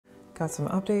Got some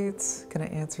updates, gonna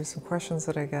answer some questions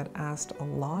that I get asked a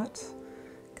lot,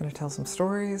 gonna tell some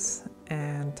stories,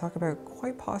 and talk about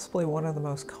quite possibly one of the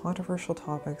most controversial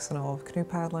topics in all of canoe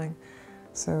paddling.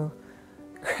 So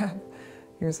grab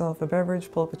yourself a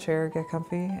beverage, pull up a chair, get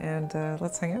comfy, and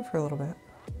let's hang out for a little bit.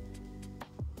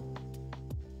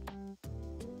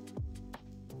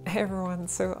 Hey everyone,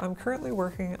 so I'm currently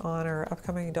working on our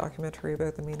upcoming documentary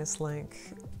about the Minas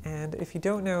Link, and if you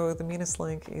don't know, the Minas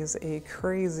Link is a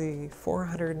crazy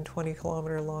 420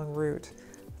 kilometer long route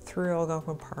through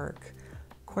Algonquin Park,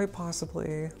 quite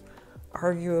possibly,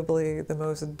 arguably the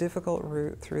most difficult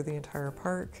route through the entire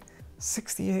park.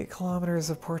 68 kilometers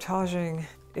of portaging.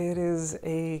 It is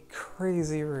a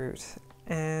crazy route,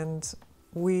 and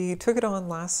we took it on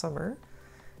last summer.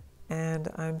 And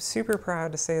I'm super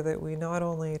proud to say that we not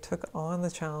only took on the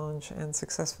challenge and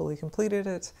successfully completed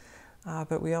it,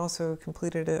 but we also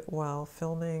completed it while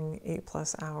filming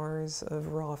 8+ hours of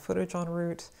raw footage en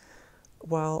route,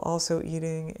 while also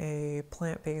eating a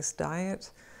plant-based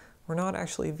diet. We're not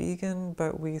actually vegan,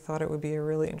 but we thought it would be a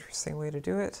really interesting way to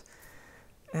do it.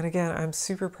 And again, I'm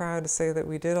super proud to say that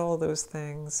we did all those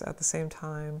things at the same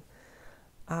time,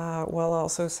 while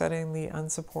also setting the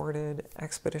unsupported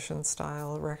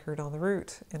expedition-style record on the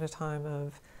route in a time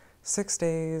of 6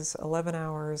 days, 11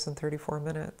 hours, and 34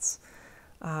 minutes,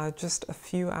 just a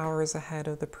few hours ahead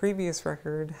of the previous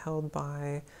record held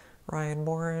by Ryan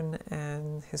Morin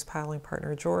and his paddling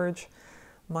partner George.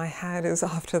 My hat is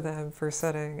off to them for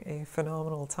setting a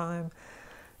phenomenal time,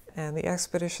 and the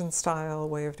expedition-style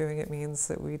way of doing it means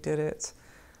that we did it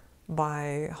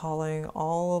by hauling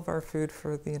all of our food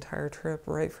for the entire trip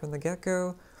right from the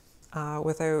get-go,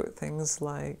 without things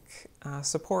like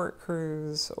support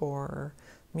crews or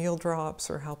meal drops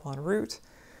or help en route.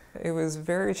 It was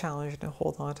very challenging to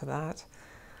hold on to that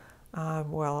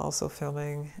while also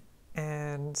filming,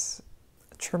 and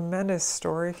a tremendous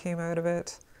story came out of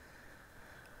it.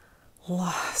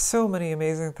 So many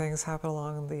amazing things happened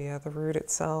along the route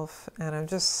itself, and I'm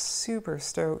just super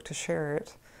stoked to share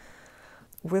it.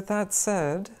 With that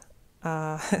said,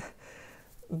 the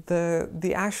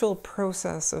actual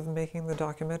process of making the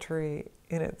documentary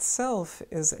in itself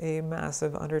is a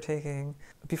massive undertaking.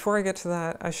 Before I get to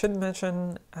that, I should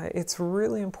mention it's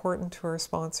really important to our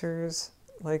sponsors,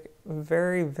 like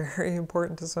very, very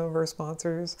important to some of our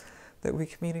sponsors, that we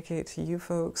communicate to you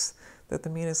folks that the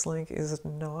Minas Link is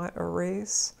not a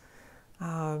race.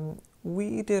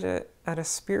 We did it at a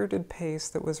spirited pace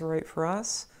that was right for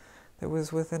us, that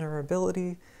was within our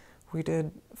ability. We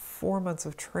did 4 months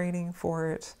of training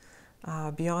for it.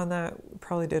 Beyond that, we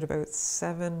probably did about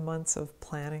 7 months of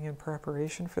planning and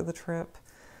preparation for the trip.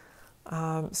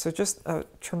 So just a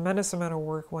tremendous amount of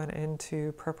work went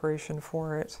into preparation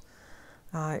for it.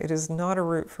 It is not a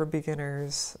route for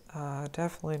beginners,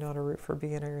 definitely not a route for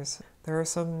beginners. There are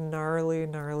some gnarly,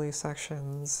 gnarly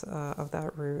sections of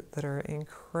that route that are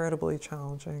incredibly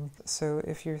challenging. So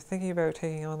if you're thinking about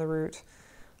taking on the route,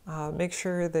 make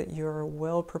sure that you're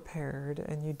well prepared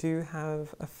and you do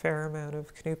have a fair amount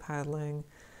of canoe paddling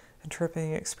and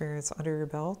tripping experience under your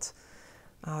belt,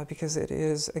 because it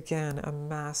is, again, a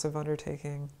massive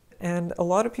undertaking. And a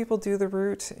lot of people do the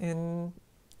route in,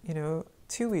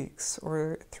 2 weeks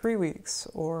or 3 weeks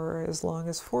or as long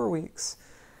as 4 weeks.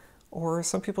 Or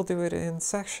some people do it in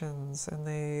sections and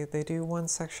they do one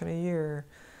section a year.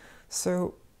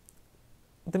 So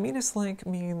the Minas Link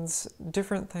means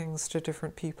different things to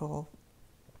different people.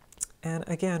 And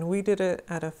again, we did it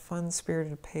at a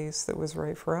fun-spirited pace that was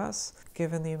right for us,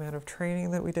 given the amount of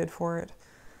training that we did for it.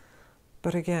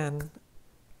 But again,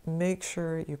 make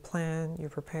sure you plan, you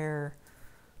prepare,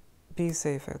 be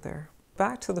safe out there.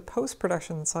 Back to the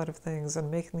post-production side of things and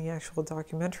making the actual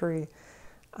documentary,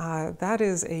 that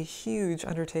is a huge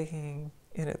undertaking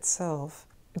in itself.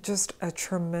 Just a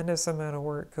tremendous amount of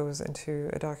work goes into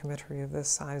a documentary of this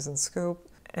size and scope,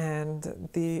 and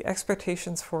the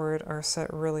expectations for it are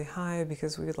set really high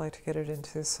because we'd like to get it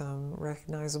into some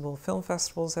recognizable film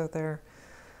festivals out there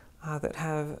that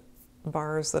have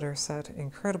bars that are set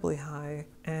incredibly high.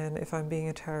 And if I'm being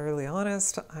entirely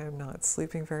honest, I'm not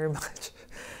sleeping very much.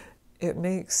 It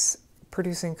makes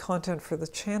producing content for the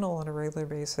channel on a regular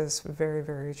basis very,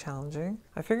 very challenging.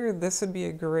 I figured this would be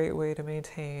a great way to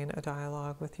maintain a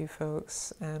dialogue with you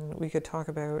folks, and we could talk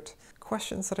about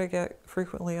questions that I get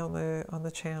frequently on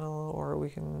the channel, or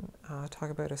we can talk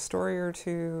about a story or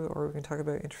two, or we can talk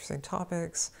about interesting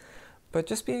topics. But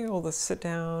just being able to sit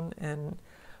down and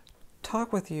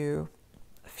talk with you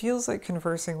feels like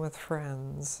conversing with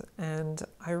friends, and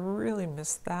I really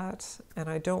miss that, and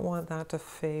I don't want that to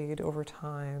fade over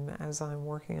time as I'm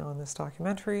working on this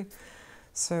documentary.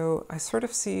 So I sort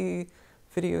of see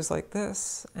videos like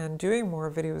this and doing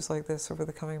more videos like this over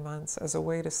the coming months as a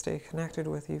way to stay connected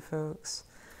with you folks.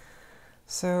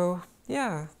 So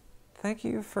yeah, thank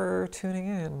you for tuning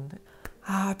in.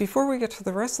 Before we get to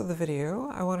the rest of the video,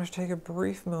 I wanted to take a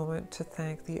brief moment to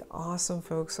thank the awesome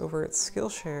folks over at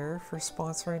Skillshare for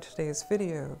sponsoring today's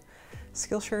video.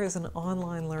 Skillshare is an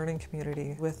online learning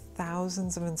community with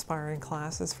thousands of inspiring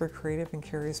classes for creative and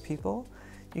curious people.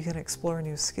 You can explore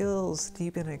new skills,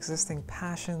 deepen existing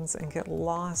passions, and get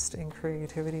lost in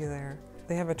creativity there.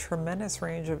 They have a tremendous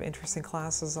range of interesting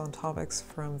classes on topics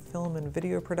from film and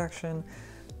video production,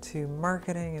 to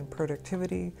marketing and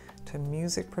productivity, to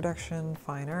music production,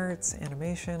 fine arts,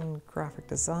 animation, graphic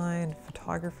design,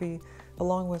 photography,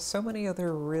 along with so many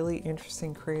other really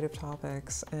interesting creative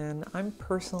topics. And I'm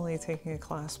personally taking a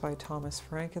class by Thomas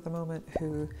Frank at the moment,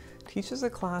 who teaches a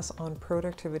class on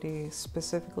productivity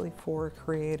specifically for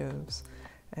creatives.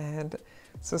 And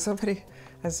so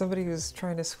as somebody who's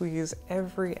trying to squeeze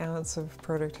every ounce of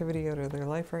productivity out of their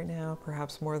life right now,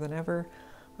 perhaps more than ever,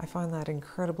 I find that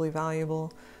incredibly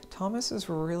valuable. Thomas is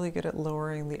really good at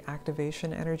lowering the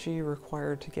activation energy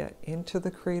required to get into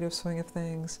the creative swing of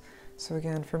things. So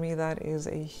again, for me, that is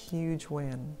a huge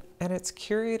win. And it's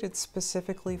curated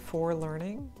specifically for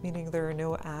learning, meaning there are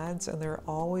no ads and they're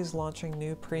always launching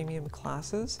new premium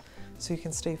classes, so you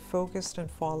can stay focused and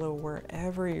follow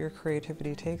wherever your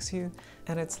creativity takes you.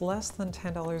 And it's less than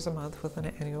 $10 a month with an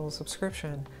annual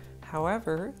subscription.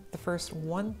 However, the first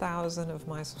 1,000 of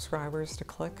my subscribers to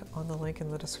click on the link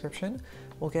in the description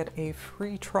will get a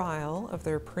free trial of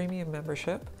their premium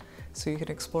membership, so you can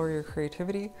explore your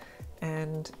creativity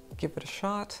and give it a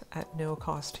shot at no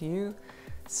cost to you.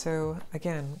 So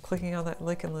again, clicking on that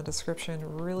link in the description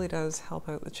really does help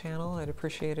out the channel. I'd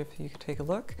appreciate it if you could take a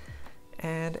look.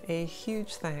 And a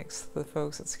huge thanks to the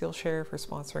folks at Skillshare for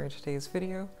sponsoring today's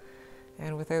video.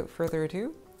 And without further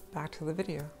ado, back to the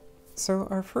video. So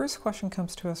our first question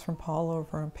comes to us from Paul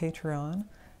over on Patreon.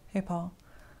 Hey Paul.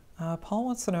 Paul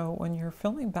wants to know, when you're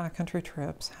filming backcountry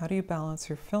trips, how do you balance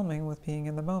your filming with being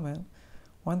in the moment?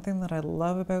 One thing that I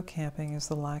love about camping is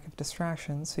the lack of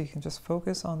distractions, so you can just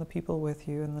focus on the people with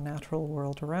you and the natural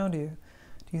world around you.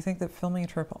 Do you think that filming a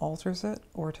trip alters it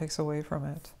or takes away from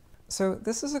it? So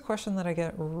this is a question that I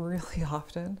get really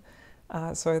often,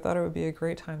 so I thought it would be a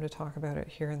great time to talk about it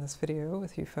here in this video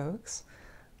with you folks.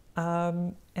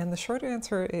 And the short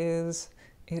answer is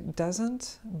it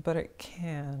doesn't, but it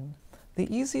can.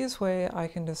 The easiest way I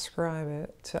can describe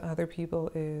it to other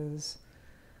people is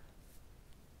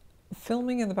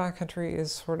filming in the backcountry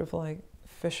is sort of like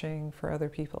fishing for other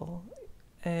people.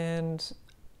 And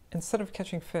instead of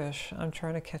catching fish, I'm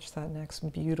trying to catch that next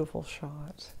beautiful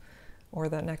shot, or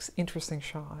that next interesting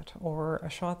shot, or a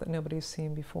shot that nobody's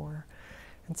seen before.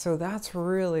 And so that's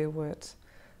really what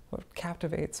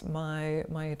captivates my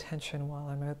attention while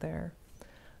I'm out there.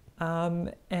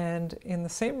 And in the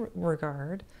same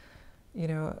regard, you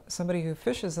know, somebody who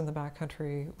fishes in the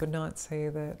backcountry would not say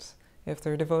that if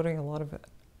they're devoting a lot of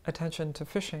attention to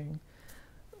fishing,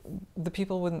 the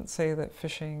people wouldn't say that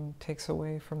fishing takes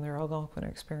away from their Algonquin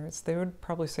experience. They would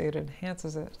probably say it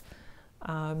enhances it.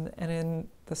 And in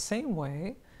the same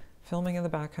way, filming in the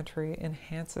backcountry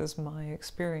enhances my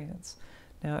experience.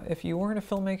 Now, if you weren't a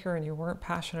filmmaker and you weren't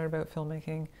passionate about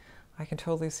filmmaking, I can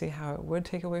totally see how it would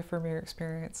take away from your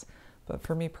experience. But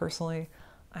for me personally,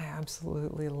 I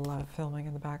absolutely love filming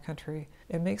in the backcountry.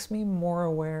 It makes me more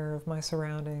aware of my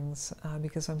surroundings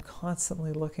because I'm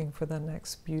constantly looking for the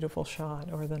next beautiful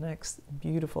shot or the next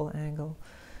beautiful angle.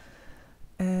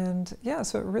 And yeah,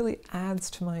 so it really adds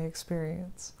to my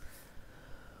experience.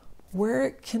 Where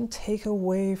it can take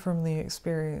away from the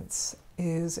experience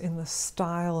is in the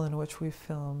style in which we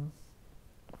film.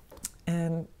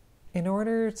 And in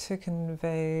order to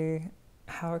convey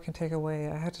how it can take away,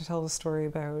 I had to tell the story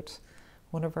about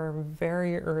one of our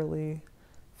very early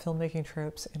filmmaking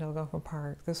trips in Algonquin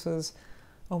Park. This was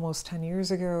almost 10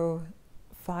 years ago,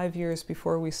 5 years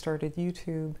before we started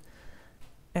YouTube.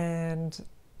 And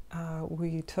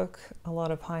we took a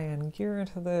lot of high-end gear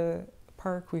into the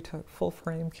park. We took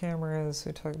full-frame cameras,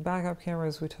 we took backup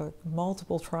cameras, we took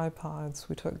multiple tripods,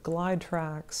 we took glide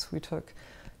tracks, we took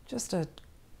just a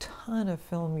ton of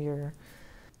film gear.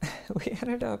 We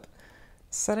ended up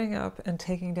setting up and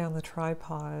taking down the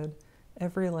tripod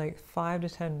every like 5 to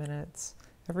 10 minutes.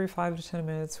 Every 5 to 10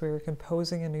 minutes we were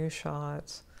composing a new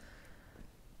shot.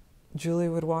 Julie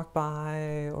would walk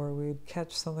by, or we'd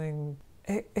catch something.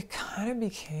 It kind of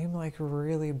became like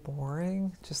really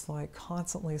boring, just like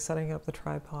constantly setting up the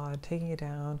tripod, taking it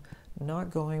down,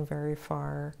 not going very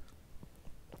far,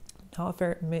 not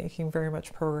making very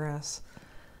much progress.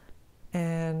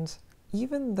 And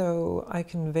even though I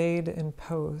conveyed in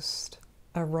post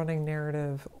a running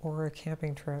narrative or a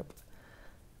camping trip.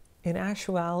 In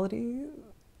actuality,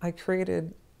 I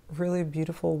created really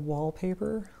beautiful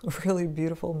wallpaper, really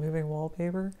beautiful moving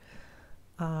wallpaper,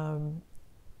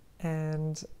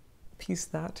 and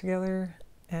pieced that together.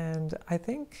 And I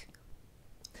think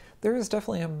there is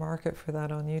definitely a market for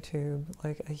that on YouTube,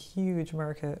 like a huge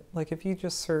market. Like if you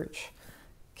just search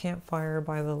campfire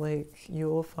by the lake, you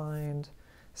will find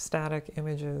static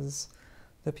images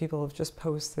that people have just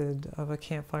posted of a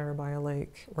campfire by a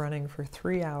lake running for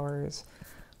 3 hours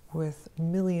with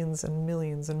millions and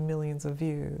millions and millions of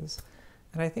views.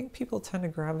 And I think people tend to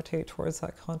gravitate towards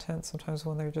that content sometimes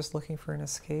when they're just looking for an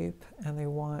escape and they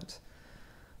want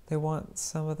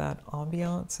some of that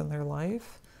ambiance in their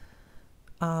life.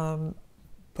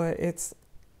 But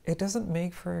it doesn't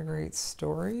make for a great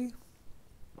story.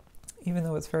 Even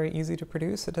though it's very easy to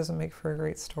produce, it doesn't make for a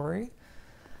great story.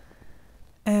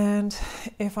 And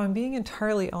if I'm being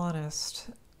entirely honest,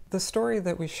 the story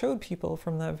that we showed people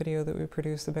from that video that we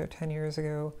produced about 10 years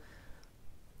ago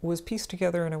was pieced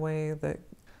together in a way that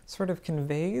sort of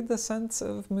conveyed the sense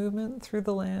of movement through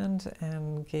the land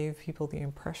and gave people the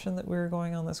impression that we were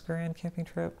going on this grand camping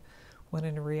trip, when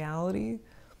in reality,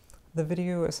 the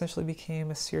video essentially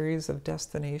became a series of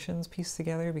destinations pieced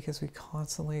together because we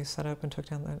constantly set up and took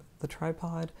down the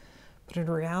tripod. But in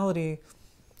reality,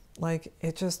 like,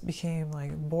 it just became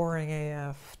like boring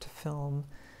AF to film.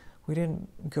 We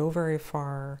didn't go very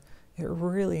far. It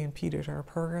really impeded our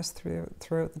progress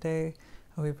throughout the day,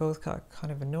 and we both got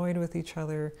kind of annoyed with each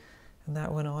other, and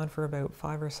that went on for about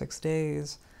 5 or 6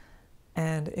 days,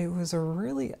 and it was a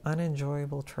really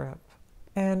unenjoyable trip.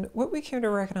 And what we came to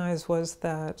recognize was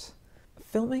that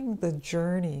filming the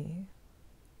journey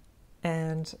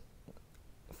and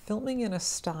filming in a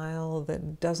style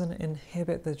that doesn't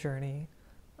inhibit the journey,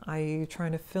 i.e.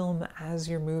 trying to film as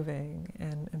you're moving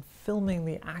and filming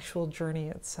the actual journey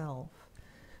itself,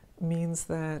 means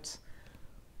that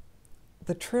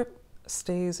the trip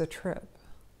stays a trip.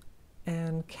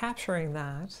 And capturing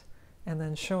that and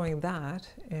then showing that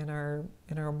in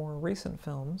our more recent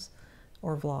films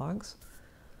or vlogs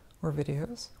or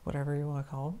videos, whatever you want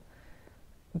to call them,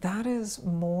 that is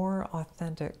more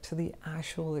authentic to the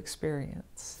actual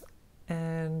experience.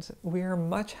 And we are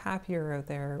much happier out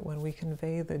there when we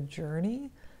convey the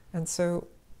journey. And so,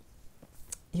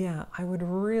 yeah, I would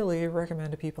really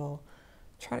recommend to people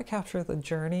try to capture the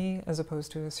journey as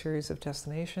opposed to a series of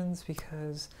destinations,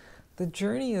 because the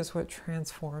journey is what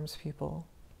transforms people.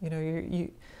 You know,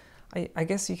 I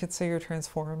guess you could say you're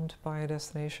transformed by a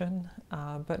destination,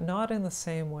 but not in the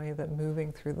same way that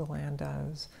moving through the land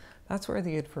does. That's where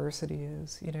the adversity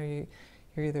is. You know,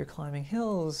 you're either climbing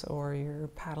hills or you're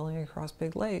paddling across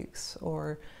big lakes,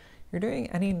 or you're doing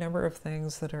any number of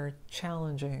things that are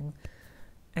challenging,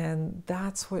 and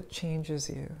that's what changes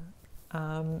you.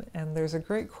 And there's a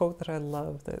great quote that I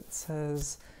love that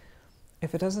says,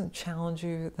 if it doesn't challenge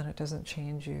you, then it doesn't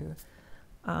change you.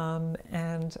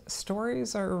 And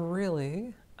stories are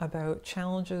really about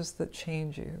challenges that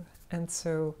change you. And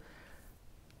so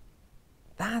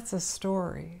that's a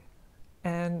story.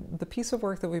 And the piece of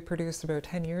work that we produced about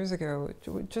 10 years ago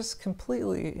was just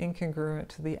completely incongruent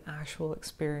to the actual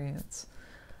experience.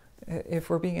 If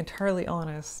we're being entirely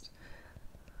honest,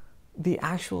 the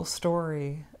actual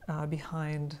story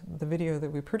behind the video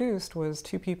that we produced was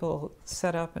 2 people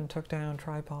set up and took down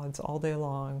tripods all day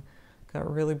long, got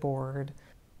really bored.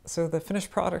 So the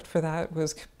finished product for that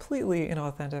was completely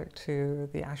inauthentic to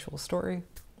the actual story.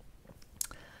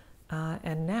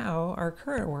 And now our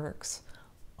current works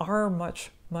are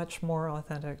much, much more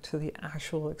authentic to the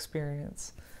actual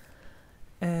experience.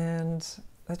 And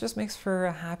that just makes for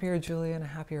a happier Julia and a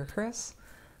happier Chris.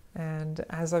 And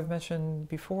as I've mentioned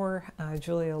before,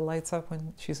 Julia lights up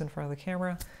when she's in front of the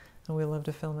camera, and we love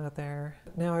to film out there.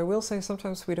 Now, I will say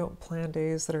sometimes we don't plan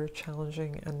days that are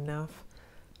challenging enough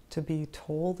to be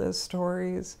told as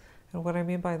stories. And what I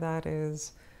mean by that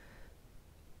is,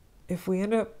 if we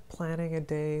end up planning a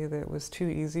day that was too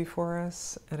easy for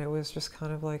us and it was just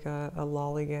kind of like a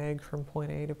lollygag from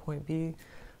point A to point B,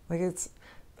 like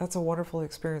that's a wonderful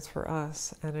experience for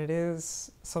us, and it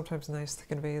is sometimes nice to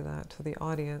convey that to the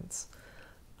audience,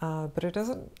 but it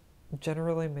doesn't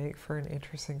generally make for an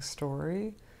interesting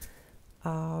story,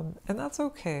 and that's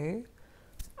okay,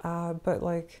 but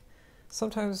like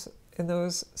sometimes in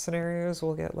those scenarios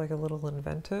we'll get like a little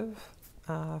inventive.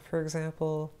 For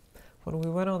example, when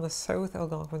we went on the South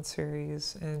Algonquin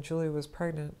series and Julie was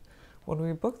pregnant, when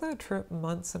we booked that trip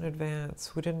months in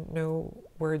advance, we didn't know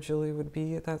where Julie would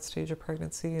be at that stage of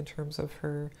pregnancy in terms of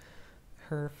her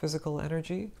physical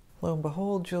energy. Lo and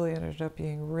behold, Julie ended up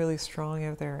being really strong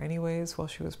out there anyways while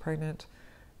she was pregnant,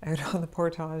 out on the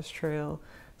portage trail,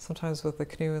 sometimes with the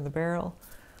canoe and the barrel,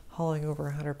 hauling over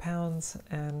 100 pounds,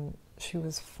 and she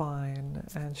was fine.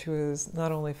 And she was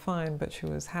not only fine, but she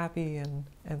was happy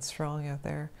and strong out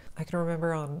there. I can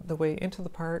remember on the way into the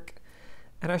park,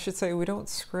 and I should say we don't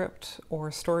script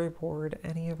or storyboard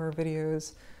any of our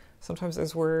videos. Sometimes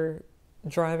as we're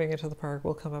driving into the park,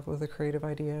 we'll come up with a creative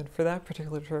idea. And for that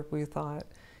particular trip, we thought,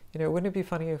 you know, wouldn't it be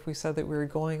funny if we said that we were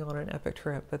going on an epic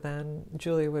trip, but then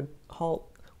Julia would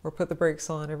halt or put the brakes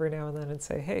on every now and then and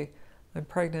say, hey, I'm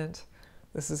pregnant.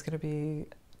 This is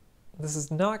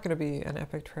not going to be an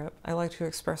epic trip. I like to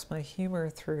express my humor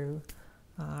through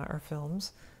our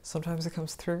films. Sometimes it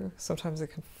comes through, sometimes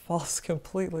it falls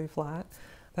completely flat.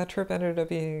 That trip ended up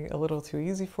being a little too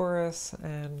easy for us,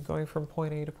 and going from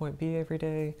point A to point B every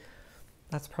day,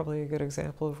 that's probably a good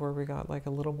example of where we got like a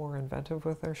little more inventive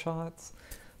with our shots.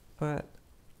 But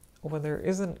when there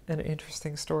isn't an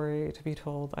interesting story to be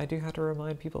told, I do have to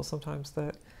remind people sometimes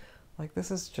that, like,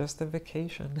 this is just a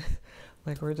vacation.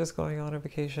 Like, we're just going on a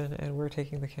vacation and we're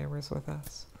taking the cameras with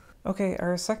us. Okay,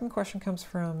 our second question comes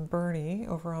from Bernie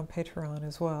over on Patreon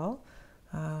as well.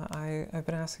 I've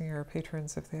been asking our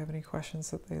patrons if they have any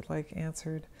questions that they'd like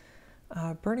answered.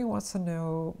 Bernie wants to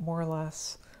know more or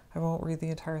less, I won't read the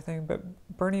entire thing, but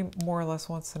Bernie more or less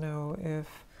wants to know if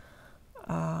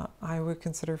I would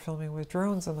consider filming with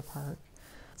drones in the park.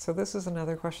 So this is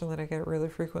another question that I get really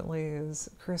frequently is,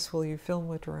 Chris, will you film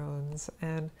with drones?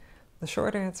 And the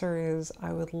short answer is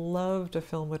I would love to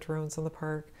film with drones in the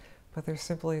park, but they're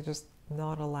simply just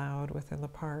not allowed within the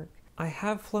park. I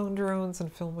have flown drones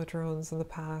and filmed with drones in the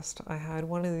past. I had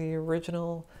one of the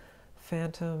original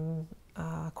Phantom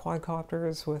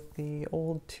quadcopters with the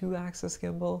old 2-axis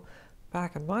gimbal.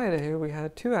 Back in my day, we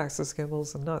had 2-axis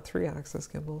gimbals and not 3-axis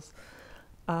gimbals.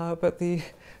 But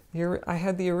I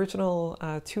had the original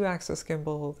 2-axis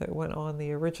gimbal that went on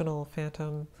the original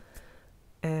Phantom,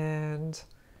 and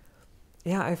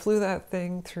yeah, I flew that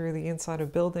thing through the inside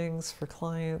of buildings for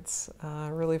clients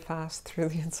really fast, through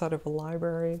the inside of a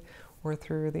library or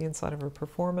through the inside of a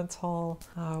performance hall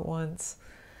once.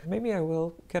 Maybe I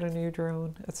will get a new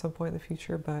drone at some point in the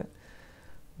future, but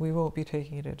we won't be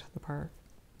taking it into the park.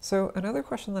 So another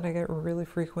question that I get really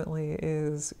frequently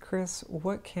is, Chris,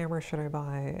 what camera should I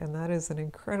buy? And that is an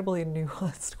incredibly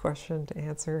nuanced question to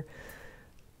answer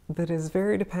that is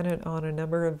very dependent on a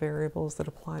number of variables that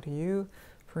apply to you.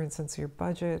 For instance, your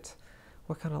budget,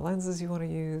 what kind of lenses you want to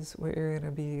use, what you're going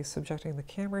to be subjecting the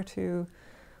camera to,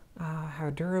 how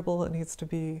durable it needs to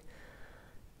be,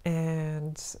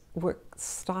 and what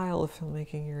style of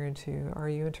filmmaking you're into. Are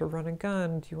you into run and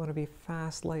gun? Do you want to be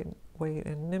fast, lightweight,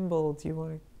 and nimble? Do you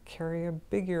want to carry a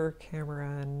bigger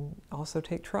camera and also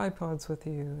take tripods with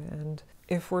you? And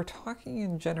if we're talking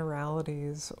in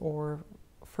generalities, or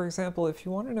for example, if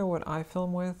you want to know what I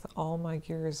film with, all my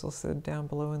gear is listed down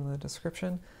below in the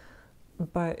description.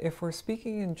 But if we're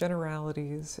speaking in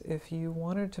generalities, if you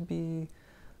wanted to be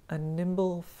a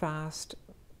nimble, fast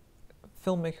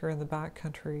filmmaker in the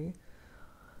backcountry,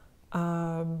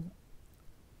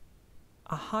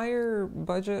 a higher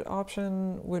budget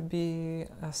option would be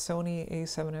a Sony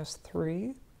a7S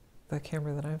III, the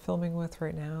camera that I'm filming with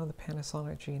right now, the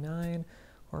Panasonic G9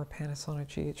 or a Panasonic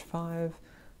GH5.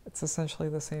 It's essentially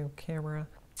the same camera.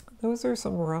 Those are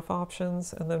some rough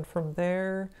options, and then from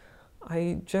there,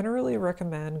 I generally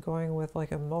recommend going with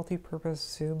like a multi-purpose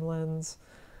zoom lens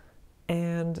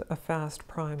and a fast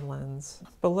prime lens.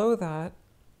 Below that,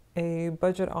 a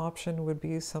budget option would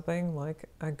be something like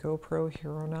a GoPro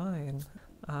Hero 9.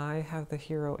 I have the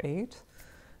Hero 8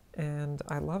 and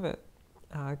I love it.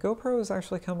 GoPro has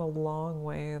actually come a long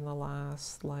way in the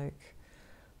last like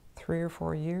 3 or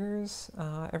 4 years.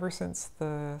 Ever since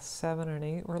the 7 and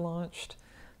 8 were launched,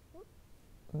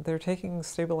 they're taking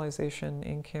stabilization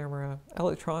in camera,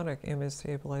 electronic image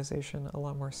stabilization, a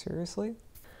lot more seriously.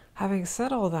 Having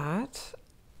said all that,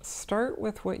 start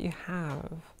with what you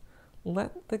have.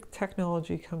 Let the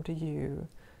technology come to you.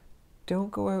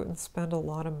 Don't go out and spend a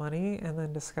lot of money and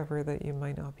then discover that you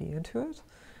might not be into it.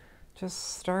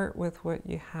 Just start with what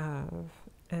you have.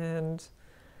 And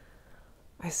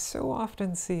I so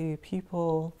often see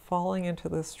people falling into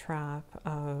this trap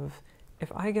of,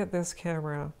 if I get this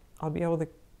camera, I'll be able to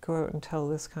go out and tell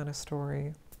this kind of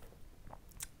story.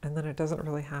 And then it doesn't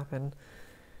really happen.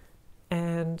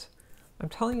 And I'm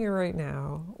telling you right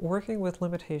now, working with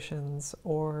limitations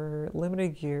or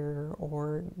limited gear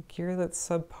or gear that's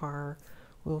subpar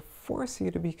will force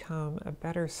you to become a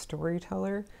better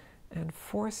storyteller and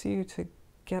force you to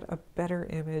get a better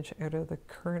image out of the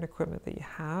current equipment that you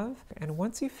have. And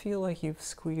once you feel like you've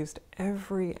squeezed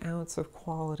every ounce of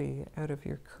quality out of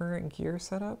your current gear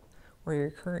setup or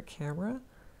your current camera,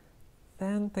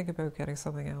 then think about getting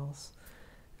something else.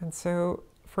 And so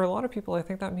for a lot of people, I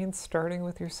think that means starting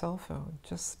with your cell phone.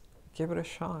 Just give it a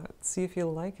shot. See if you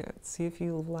like it. See if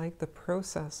you like the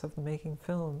process of making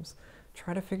films.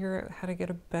 Try to figure out how to get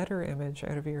a better image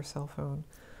out of your cell phone.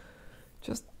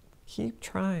 Just keep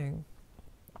trying.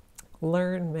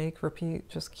 Learn, make, repeat.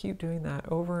 Just keep doing that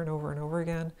over and over and over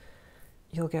again.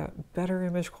 You'll get better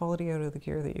image quality out of the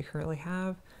gear that you currently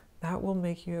have. That will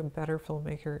make you a better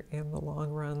filmmaker in the long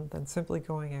run than simply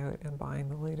going out and buying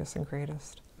the latest and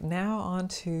greatest. Now on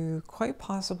to quite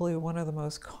possibly one of the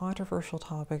most controversial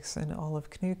topics in all of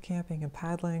canoe camping and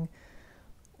paddling.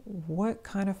 What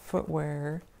kind of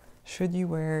footwear should you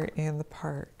wear in the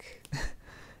park?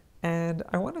 And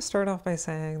I want to start off by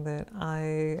saying that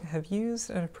I have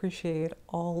used and appreciate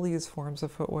all these forms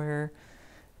of footwear,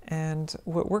 and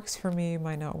what works for me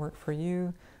might not work for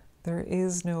you. There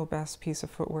is no best piece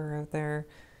of footwear out there.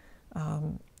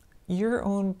 Your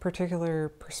own particular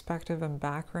perspective and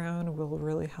background will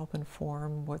really help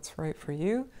inform what's right for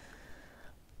you.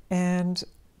 And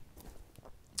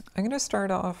I'm going to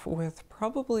start off with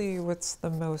probably what's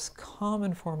the most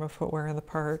common form of footwear in the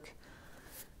park,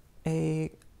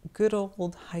 a good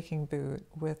old hiking boot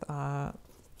with a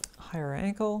higher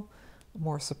ankle,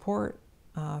 more support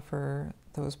for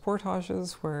those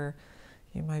portages where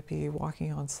you might be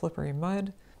walking on slippery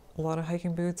mud. A lot of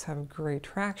hiking boots have great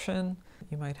traction.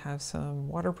 You might have some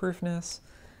waterproofness.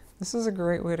 This is a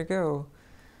great way to go.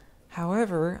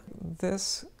 However,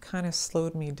 this kind of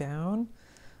slowed me down.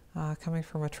 Coming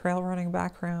from a trail running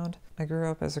background, I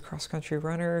grew up as a cross-country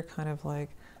runner, kind of like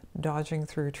dodging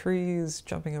through trees,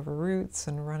 jumping over roots,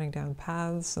 and running down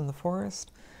paths in the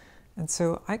forest. And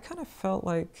so I kind of felt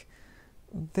like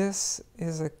this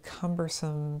is a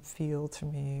cumbersome feel to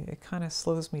me. It kind of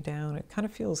slows me down. It kind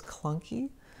of feels clunky,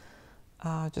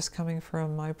 just coming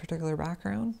from my particular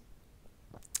background.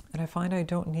 And I find I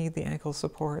don't need the ankle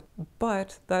support,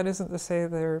 but that isn't to say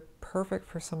they're perfect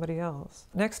for somebody else.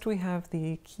 Next we have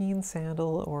the Keen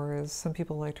sandal, or as some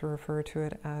people like to refer to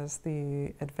it as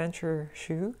the adventure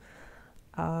shoe.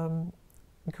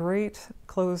 Great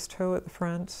closed toe at the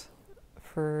front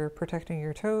for protecting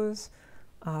your toes.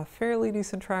 Fairly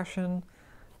decent traction,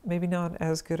 maybe not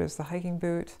as good as the hiking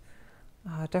boot,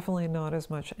 definitely not as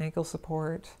much ankle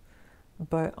support,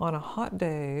 but on a hot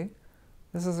day,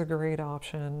 this is a great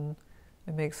option.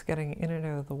 It makes getting in and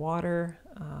out of the water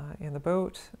in the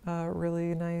boat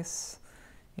really nice.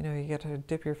 You know, you get to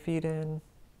dip your feet in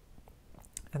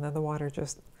and then the water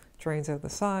just drains out the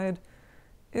side.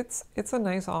 It's a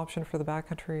nice option for the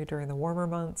backcountry during the warmer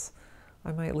months.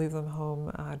 I might leave them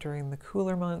home during the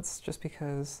cooler months just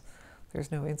because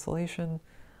there's no insulation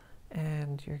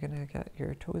and you're gonna get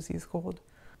your toesies cold.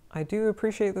 I do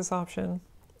appreciate this option.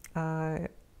 A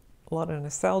lot of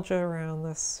nostalgia around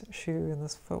this shoe and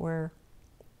this footwear.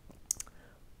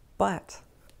 But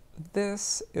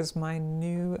this is my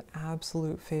new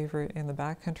absolute favorite in the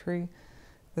backcountry.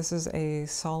 This is a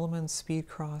Salomon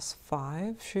Speedcross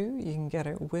 5 shoe. You can get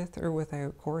it with or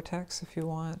without Gore-Tex if you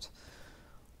want.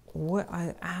 What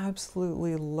I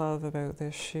absolutely love about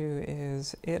this shoe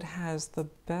is it has the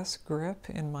best grip,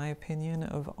 in my opinion,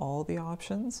 of all the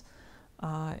options.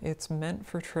 It's meant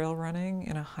for trail running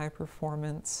in a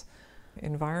high-performance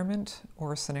environment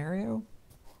or scenario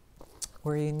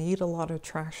where you need a lot of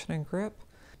traction and grip.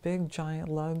 Big, giant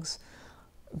lugs.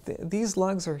 These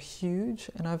lugs are huge,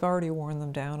 and I've already worn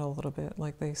them down a little bit.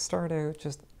 Like, they start out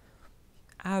just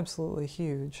absolutely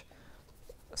huge.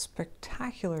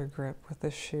 Spectacular grip with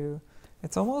this shoe.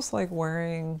 It's almost like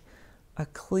wearing a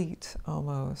cleat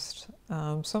almost.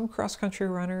 Some cross-country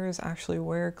runners actually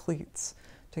wear cleats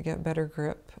to get better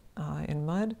grip in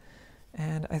mud,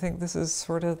 and I think this is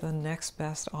sort of the next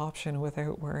best option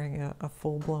without wearing a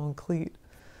full-blown cleat.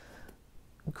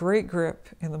 Great grip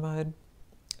in the mud,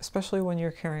 especially when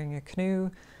you're carrying a canoe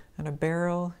and a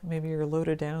barrel. Maybe you're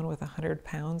loaded down with 100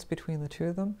 pounds between the two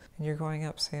of them and you're going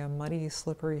up, say, a muddy,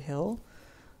 slippery hill.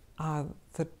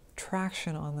 The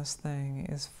traction on this thing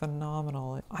is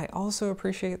phenomenal. I also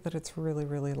appreciate that it's really,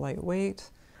 really lightweight.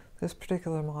 This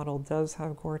particular model does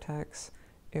have Gore-Tex.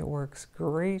 It works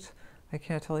great. I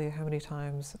can't tell you how many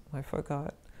times my foot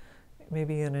got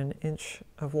maybe in an inch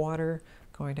of water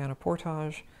going down a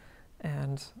portage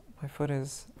and my foot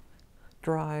is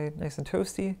dry, nice and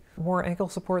toasty. More ankle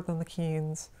support than the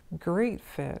Keens. Great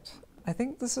fit. I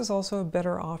think this is also a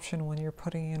better option when you're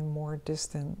putting in more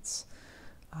distance.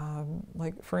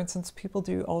 Like, for instance, people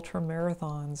do ultra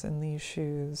marathons in these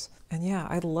shoes. And yeah,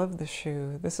 I love this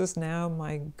shoe. This is now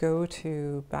my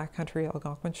go-to backcountry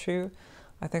Algonquin shoe.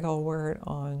 I think I'll wear it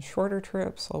on shorter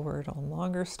trips. I'll wear it on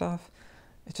longer stuff.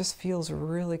 It just feels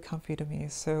really comfy to me.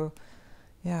 So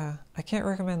Yeah, I can't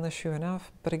recommend this shoe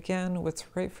enough, but again, what's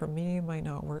right for me might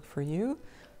not work for you.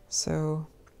 So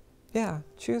yeah,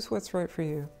 choose what's right for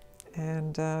you.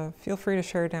 And feel free to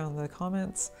share down in the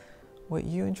comments what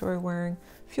you enjoy wearing.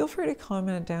 Feel free to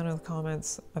comment down in the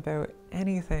comments about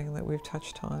anything that we've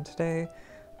touched on today.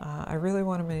 I really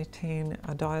want to maintain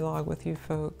a dialogue with you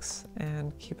folks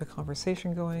and keep a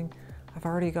conversation going. I've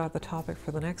already got the topic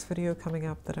for the next video coming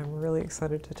up that I'm really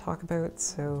excited to talk about,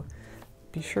 so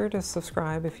be sure to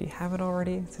subscribe if you haven't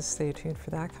already to stay tuned for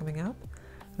that coming up.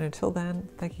 And until then,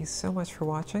 thank you so much for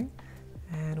watching,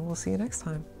 and we'll see you next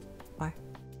time.